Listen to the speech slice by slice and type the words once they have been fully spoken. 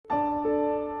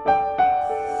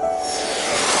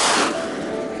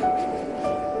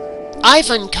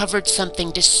I've uncovered something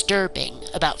disturbing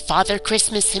about Father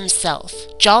Christmas himself,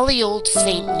 jolly old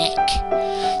Saint Nick.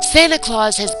 Santa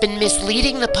Claus has been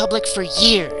misleading the public for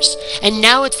years, and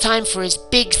now it's time for his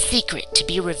big secret to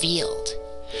be revealed.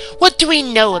 What do we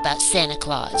know about Santa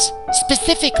Claus?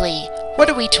 Specifically, what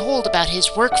are we told about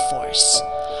his workforce?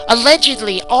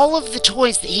 Allegedly, all of the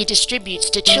toys that he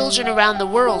distributes to children around the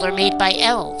world are made by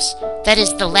elves. That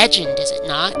is the legend, is it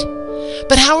not?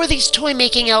 But how are these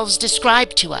toy-making elves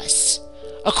described to us?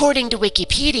 According to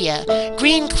Wikipedia,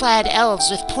 green-clad elves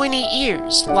with pointy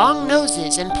ears, long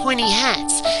noses, and pointy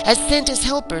hats as Santa's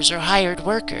helpers or hired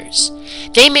workers.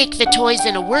 They make the toys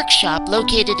in a workshop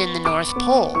located in the North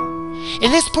Pole.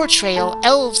 In this portrayal,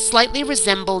 elves slightly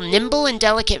resemble nimble and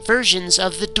delicate versions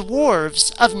of the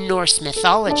dwarves of Norse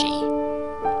mythology.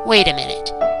 Wait a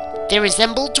minute. They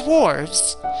resemble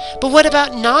dwarves? But what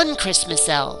about non-Christmas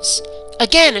elves?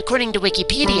 Again, according to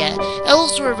Wikipedia,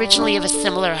 elves were originally of a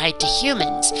similar height to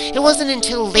humans. It wasn't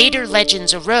until later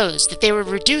legends arose that they were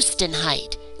reduced in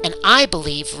height, and I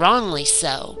believe wrongly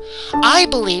so. I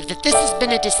believe that this has been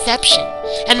a deception,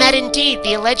 and that indeed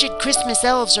the alleged Christmas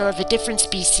elves are of a different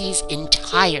species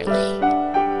entirely.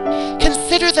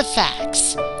 Consider the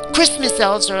facts. Christmas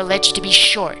elves are alleged to be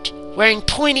short, wearing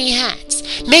pointy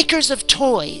hats, makers of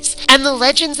toys, and the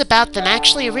legends about them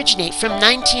actually originate from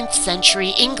 19th century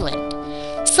England.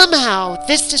 Somehow,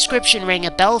 this description rang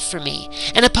a bell for me,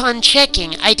 and upon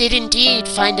checking, I did indeed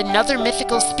find another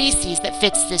mythical species that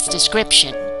fits this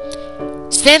description.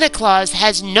 Santa Claus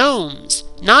has gnomes,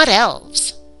 not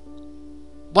elves.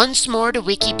 Once more to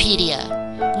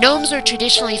Wikipedia. Gnomes are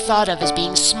traditionally thought of as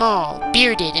being small,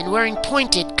 bearded, and wearing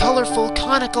pointed, colorful,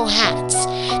 conical hats.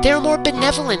 They are more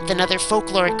benevolent than other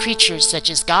folkloric creatures such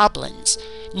as goblins.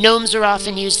 Gnomes are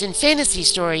often used in fantasy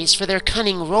stories for their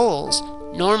cunning roles,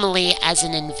 normally as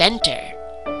an inventor.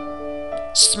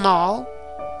 Small,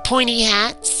 pointy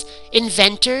hats,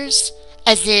 inventors,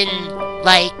 as in,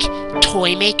 like,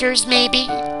 toy makers maybe?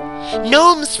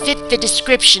 Gnomes fit the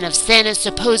description of Santa's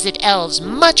supposed elves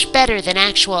much better than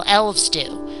actual elves do.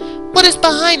 What is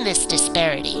behind this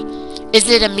disparity? Is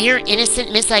it a mere innocent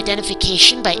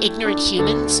misidentification by ignorant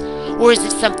humans, or is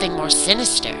it something more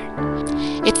sinister?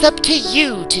 It's up to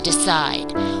you to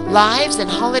decide. Lives and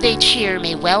holiday cheer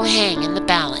may well hang in the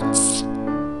balance.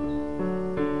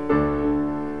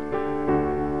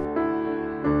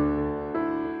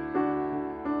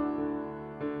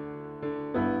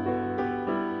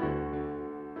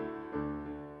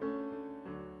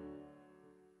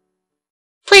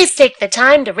 Please take the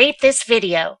time to rate this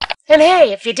video. And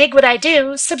hey, if you dig what I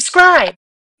do, subscribe.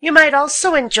 You might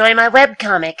also enjoy my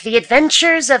webcomic, The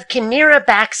Adventures of Kinneara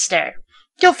Baxter.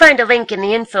 You'll find a link in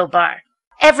the info bar.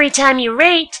 Every time you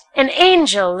rate, an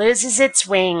angel loses its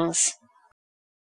wings.